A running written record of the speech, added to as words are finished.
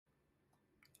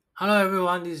Hello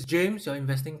everyone, this is James, your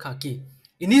investing kaki.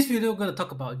 In this video, we're going to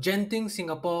talk about Genting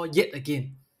Singapore yet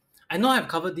again. I know I've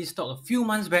covered this stock a few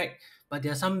months back, but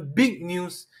there are some big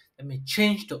news that may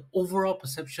change the overall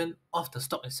perception of the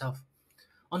stock itself.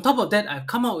 On top of that, I've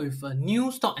come up with a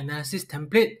new stock analysis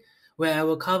template where I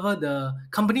will cover the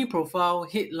company profile,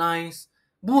 headlines,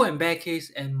 bull and bear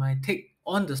case, and my take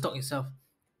on the stock itself.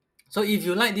 So if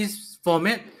you like this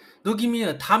format, do give me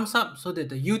a thumbs up so that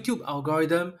the YouTube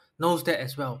algorithm knows that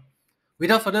as well.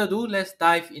 Without further ado, let's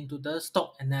dive into the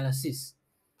stock analysis.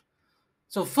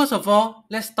 So first of all,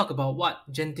 let's talk about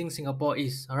what Genting Singapore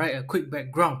is. Alright, a quick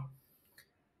background.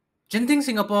 Genting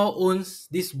Singapore owns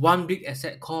this one big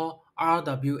asset called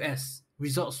RWS,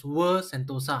 Resorts World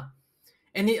Sentosa.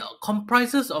 And it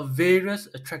comprises of various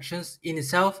attractions in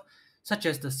itself, such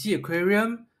as the Sea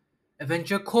Aquarium,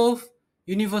 Adventure Cove,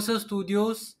 Universal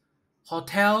Studios,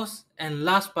 hotels, and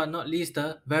last but not least,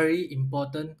 the very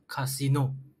important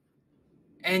casino.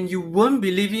 And you won't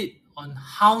believe it on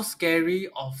how scary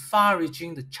or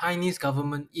far-reaching the Chinese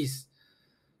government is.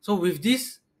 So with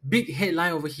this big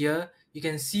headline over here, you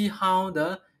can see how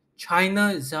the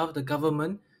China itself, the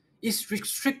government, is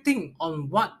restricting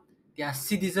on what their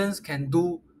citizens can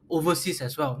do overseas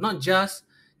as well, not just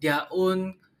their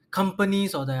own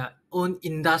companies or their own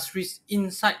industries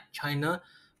inside China,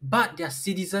 but their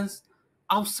citizens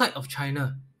outside of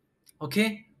China.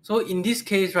 Okay, so in this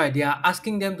case, right, they are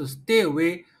asking them to stay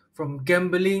away from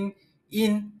gambling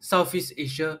in Southeast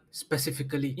Asia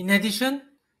specifically. In addition,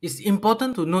 it's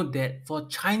important to note that for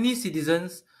Chinese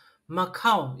citizens,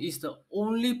 Macau is the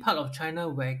only part of China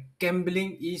where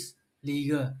gambling is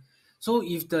legal. So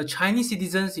if the Chinese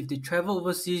citizens, if they travel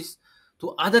overseas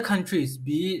to other countries,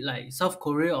 be it like South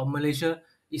Korea or Malaysia,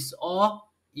 it's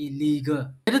all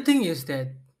illegal. The other thing is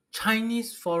that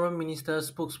Chinese Foreign Minister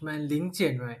spokesman Lin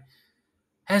Jian, right,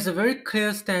 has a very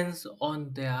clear stance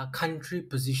on their country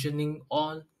positioning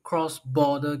on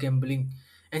cross-border gambling.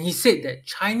 And he said that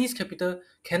Chinese capital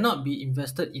cannot be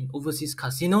invested in overseas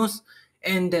casinos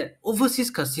and that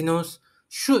overseas casinos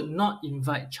should not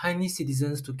invite Chinese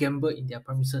citizens to gamble in their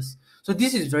premises. So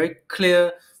this is very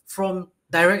clear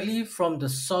directly from the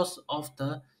source of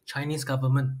the Chinese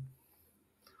government.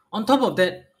 On top of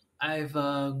that, I've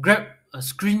grabbed a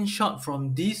screenshot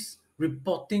from this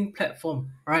reporting platform,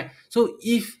 right? So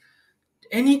if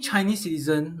any Chinese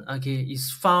citizen, okay, is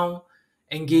found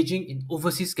engaging in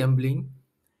overseas gambling,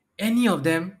 any of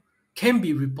them can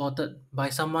be reported by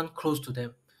someone close to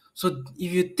them. So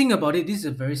if you think about it, this is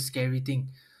a very scary thing.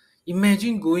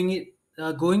 Imagine going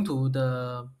to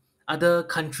the other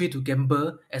country to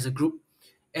gamble as a group,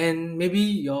 and maybe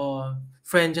your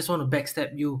friend just want to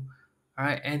backstab you, all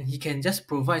right, and he can just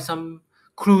provide some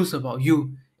clues about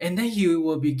you, and then he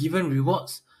will be given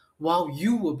rewards while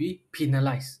you will be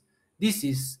penalized. This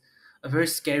is a very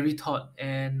scary thought,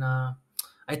 and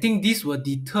I think this will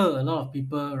deter a lot of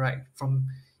people, right, from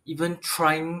even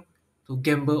trying to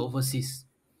gamble overseas.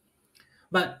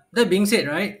 But that being said,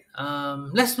 right,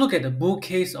 let's look at the bull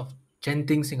case of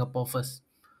Genting Singapore first.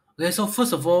 Okay, so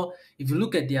first of all, if you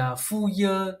look at their full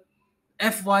year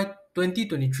FY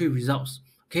 2023 results,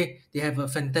 okay, they have a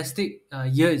fantastic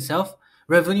year itself.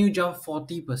 Revenue jumped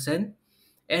 40%,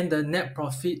 and the net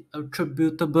profit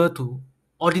attributable to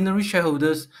ordinary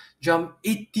shareholders jumped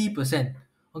 80%,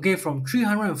 okay, from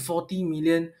 340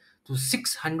 million to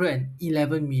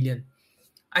 611 million.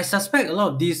 I suspect a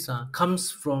lot of this comes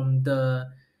from the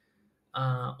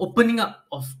opening up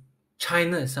of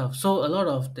China itself. So a lot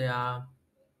of their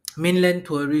mainland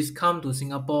tourists come to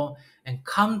Singapore and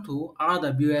come to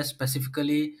RWS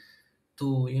specifically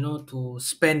to to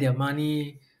spend their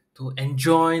money, to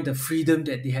enjoy the freedom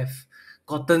that they have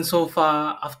gotten so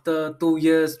far after 2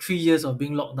 years, 3 years of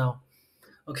being locked down.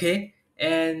 Okay,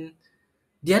 and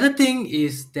the other thing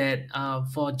is that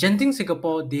for Genting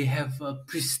Singapore, they have a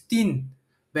pristine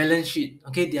balance sheet.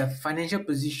 Okay, their financial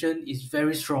position is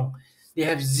very strong. They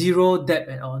have zero debt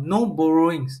at all, no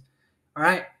borrowings. All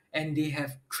right, and they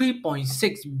have 3.6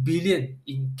 billion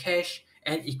in cash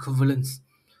and equivalents.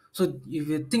 So if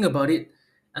you think about it,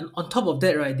 and on top of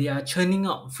that, right, they are churning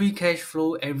out free cash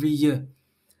flow every year.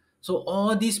 So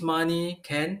all this money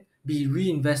can be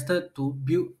reinvested to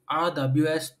build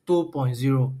RWS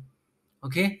 2.0.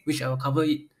 Okay, which I will cover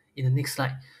it in the next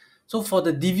slide. So for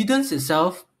the dividends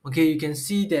itself, okay, you can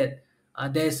see that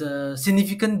there's a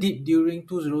significant dip during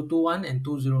 2021 and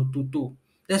 2022.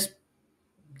 That's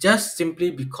just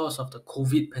simply because of the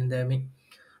COVID pandemic.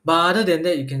 But other than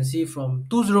that, you can see from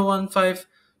 2015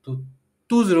 to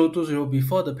 2020,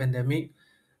 before the pandemic,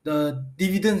 the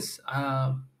dividends,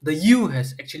 the yield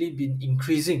has actually been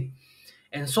increasing.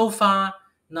 And so far,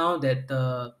 now that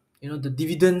the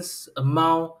dividends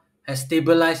amount has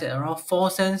stabilized at around 4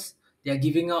 cents. They are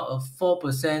giving out a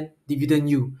 4% dividend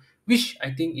yield, which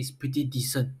I think is pretty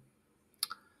decent.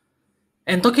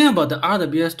 And talking about the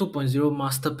RWS 2.0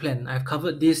 master plan, I've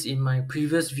covered this in my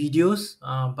previous videos,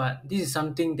 but this is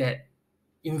something that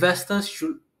investors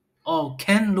should or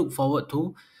can look forward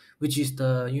to, which is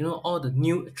the all the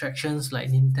new attractions like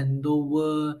Nintendo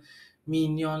World,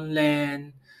 Minion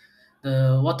Land,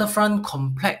 the waterfront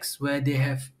complex where they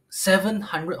have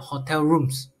 700 hotel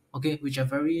rooms, okay, which are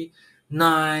very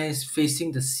nice,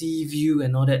 facing the sea view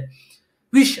and all that,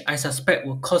 which I suspect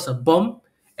will cause a bomb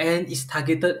and is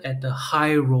targeted at the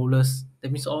high rollers.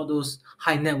 That means all those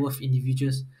high net worth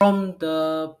individuals. From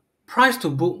the price to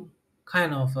book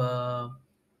kind of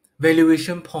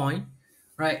valuation point,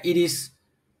 right? It is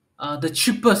the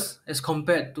cheapest as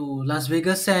compared to Las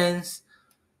Vegas Sands,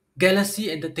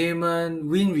 Galaxy Entertainment,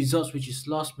 Wynn Resorts, which is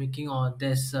loss making, or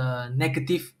there's a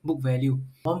negative book value,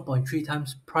 1.3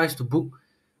 times price to book,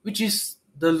 which is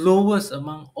the lowest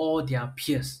among all their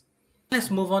peers. Let's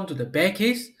move on to the bear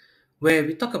case, where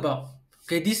we talk about,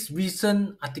 okay, this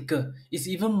recent article is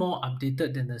even more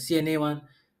updated than the CNA one,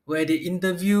 where they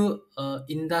interview a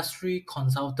industry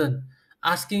consultant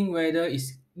asking whether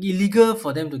it's illegal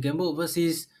for them to gamble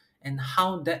overseas and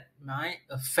how that might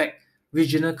affect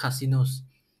regional casinos.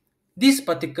 This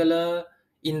particular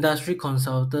industry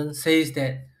consultant says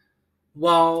that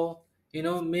while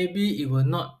maybe it will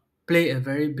not play a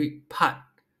very big part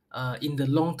in the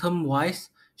long term wise,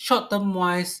 short term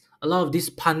wise, a lot of these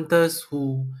punters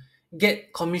who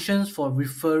get commissions for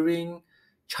referring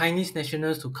Chinese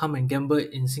nationals to come and gamble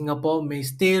in Singapore may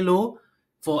stay low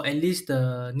for at least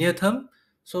the near term.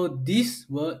 So this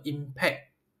will impact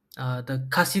the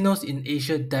casinos in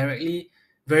Asia directly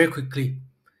very quickly.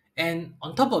 And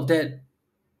on top of that,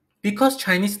 because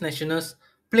Chinese nationals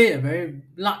play a very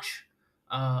large,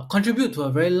 contribute to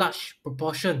a very large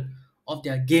proportion of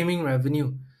their gaming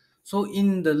revenue. So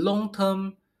in the long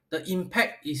term, the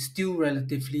impact is still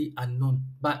relatively unknown,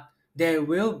 but there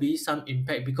will be some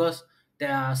impact because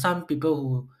there are some people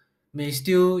who may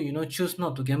still, choose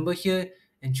not to gamble here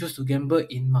and choose to gamble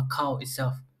in Macau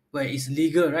itself, where it's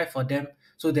legal, right, for them.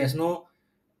 So there's no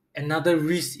another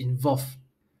risk involved.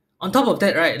 On top of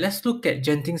that, right, let's look at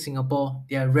Genting Singapore,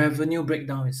 their revenue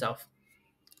breakdown itself.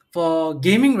 For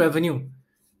gaming revenue,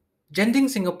 Genting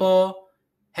Singapore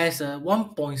has a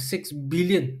 1.6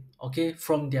 billion, okay,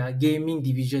 from their gaming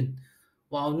division,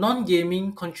 while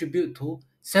non-gaming contribute to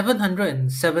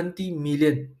 770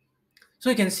 million. So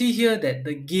you can see here that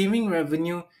the gaming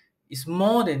revenue is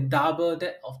more than double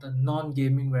that of the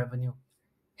non-gaming revenue.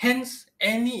 Hence,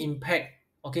 any impact,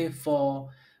 okay, for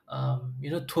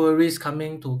tourists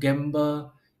coming to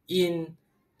gamble in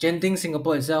Genting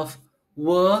Singapore itself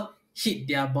will hit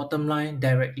their bottom line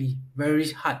directly, very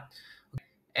hard.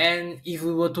 And if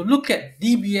we were to look at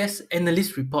DBS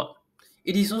analyst report,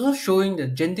 it is also showing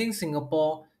that Genting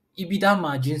Singapore EBITDA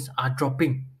margins are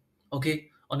dropping, okay,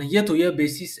 on a year-to-year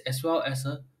basis as well as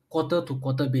a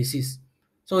quarter-to-quarter basis.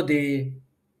 So their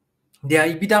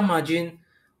EBITDA margin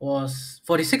was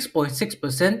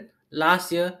 46.6%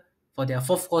 last year for their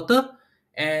fourth quarter,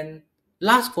 and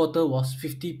last quarter was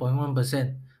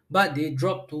 50.1%, but they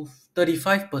dropped to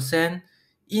 35%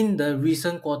 in the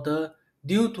recent quarter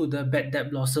due to the bad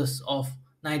debt losses of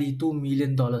 $92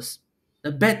 million.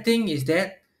 The bad thing is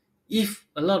that if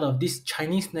a lot of these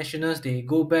Chinese nationals, they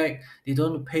go back, they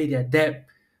don't pay their debt,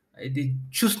 they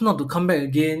choose not to come back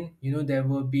again, there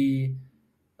will be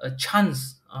a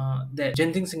chance that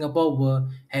Genting Singapore will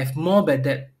have more bad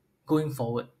debt going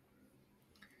forward.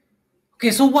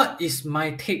 Okay, so what is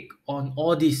my take on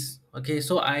all this? Okay,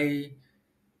 so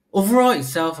overall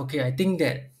itself, okay, I think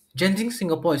that Genting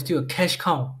Singapore is still a cash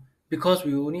cow because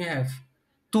we only have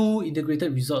two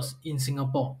integrated resorts in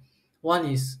Singapore. One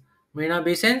is Marina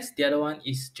Bay Sands, the other one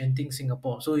is Genting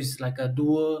Singapore. So it's like a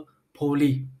dual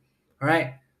poly,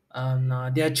 right?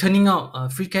 And they are churning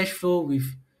out free cash flow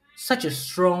with such a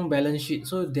strong balance sheet.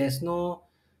 So there's no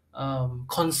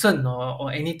concern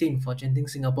or anything for Genting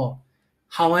Singapore.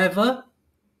 However,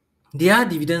 their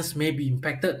dividends may be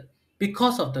impacted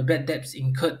because of the bad debts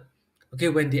incurred, okay,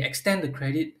 when they extend the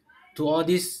credit to all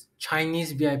these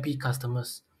Chinese VIP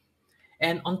customers.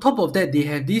 And on top of that, they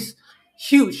have this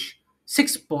huge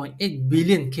 6.8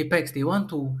 billion capex they want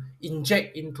to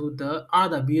inject into the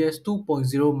RWS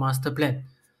 2.0 master plan.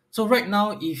 So right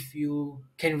now, if you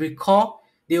can recall,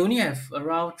 they only have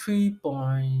around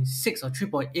 3.6 or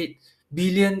 3.8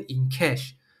 billion in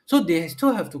cash. So they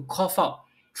still have to cough out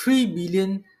 3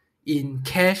 billion in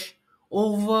cash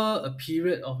over a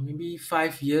period of maybe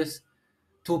 5 years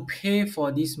to pay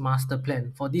for this master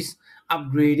plan, for this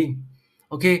upgrading.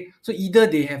 Okay, so either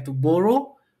they have to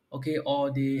borrow okay,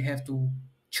 or they have to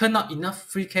churn out enough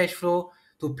free cash flow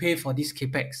to pay for this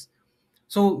capex.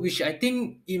 So which I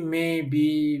think it may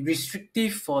be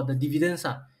restrictive for the dividends.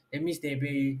 That means they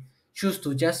may choose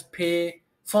to just pay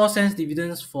 4 cents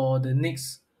dividends for the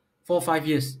next 4 5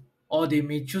 years, or they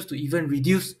may choose to even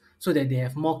reduce so that they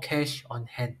have more cash on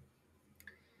hand.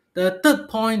 The third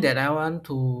point that I want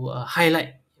to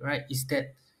highlight, right, is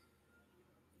that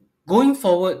going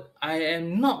forward, I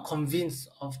am not convinced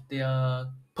of their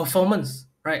performance,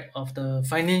 right, of the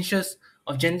financials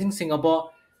of Genting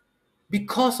Singapore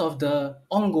because of the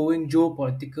ongoing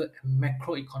geopolitical and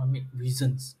macroeconomic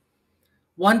reasons.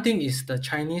 One thing is the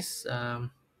Chinese,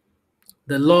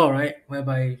 the law, right,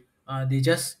 whereby they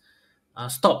just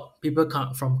stop people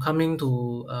from coming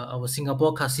to our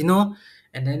Singapore casino.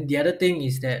 And then the other thing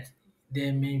is that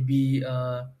there may be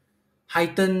a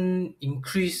heightened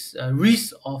increased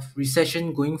risk of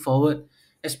recession going forward,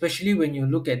 especially when you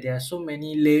look at there are so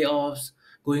many layoffs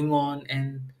going on,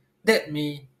 and that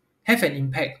may have an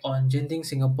impact on Genting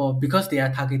Singapore because they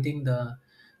are targeting the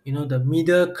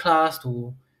middle class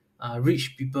to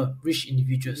rich people, rich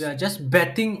individuals. We are just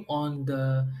betting on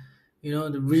the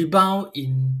rebound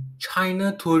in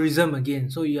China tourism again.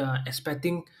 So you are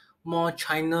expecting more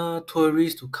China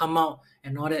tourists to come out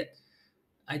and all that.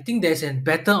 I think there's a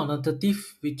better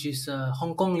alternative, which is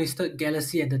Hong Kong listed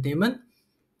Galaxy Entertainment.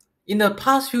 In the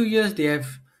past few years, they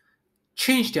have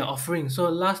changed their offering. So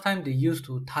last time they used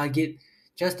to target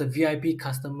just the VIP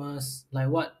customers, like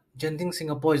what Genting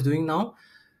Singapore is doing now.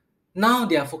 Now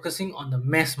they are focusing on the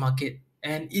mass market,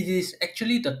 and it is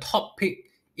actually the top pick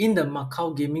in the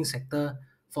Macau gaming sector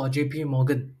for JP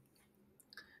Morgan.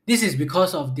 This is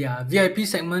because of their VIP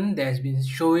segment that has been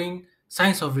showing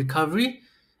signs of recovery,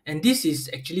 and this is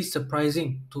actually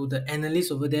surprising to the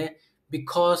analysts over there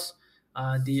because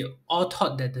they all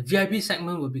thought that the VIP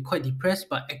segment would be quite depressed,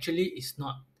 but actually it's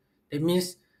not. That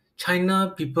means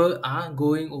China people are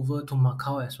going over to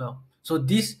Macau as well. So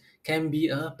this can be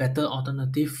a better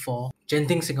alternative for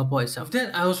Genting Singapore itself. With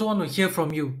that, I also want to hear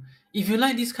from you. If you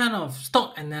like this kind of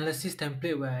stock analysis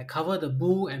template where I cover the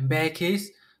bull and bear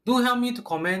case, do help me to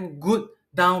comment good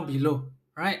down below,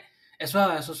 right? As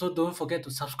well as also don't forget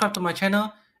to subscribe to my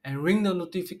channel and ring the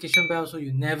notification bell so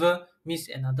you never miss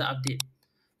another update.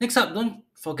 Next up, don't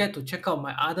forget to check out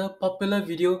my other popular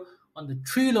video on the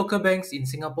 3 local banks in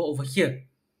Singapore over here.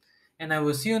 And I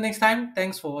will see you next time.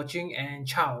 Thanks for watching and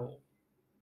ciao.